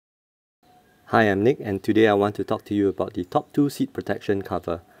Hi, I'm Nick, and today I want to talk to you about the Toptul seat protection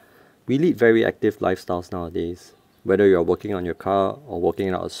cover. We lead very active lifestyles nowadays. Whether you're working on your car or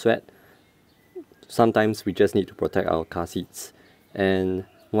working out a sweat, sometimes we just need to protect our car seats. And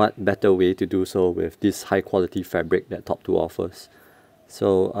what better way to do so with this high quality fabric that Toptul offers.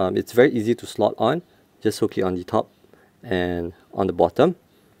 So it's very easy to slot on. Just hook it on the top and on the bottom.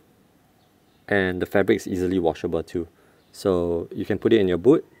 And the fabric is easily washable too. So you can put it in your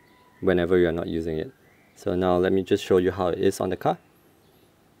boot whenever you're not using it. So now let me just show you how it is on the car.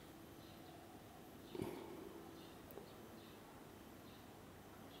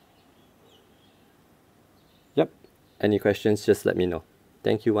 Yep, any questions, just let me know.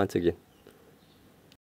 Thank you once again.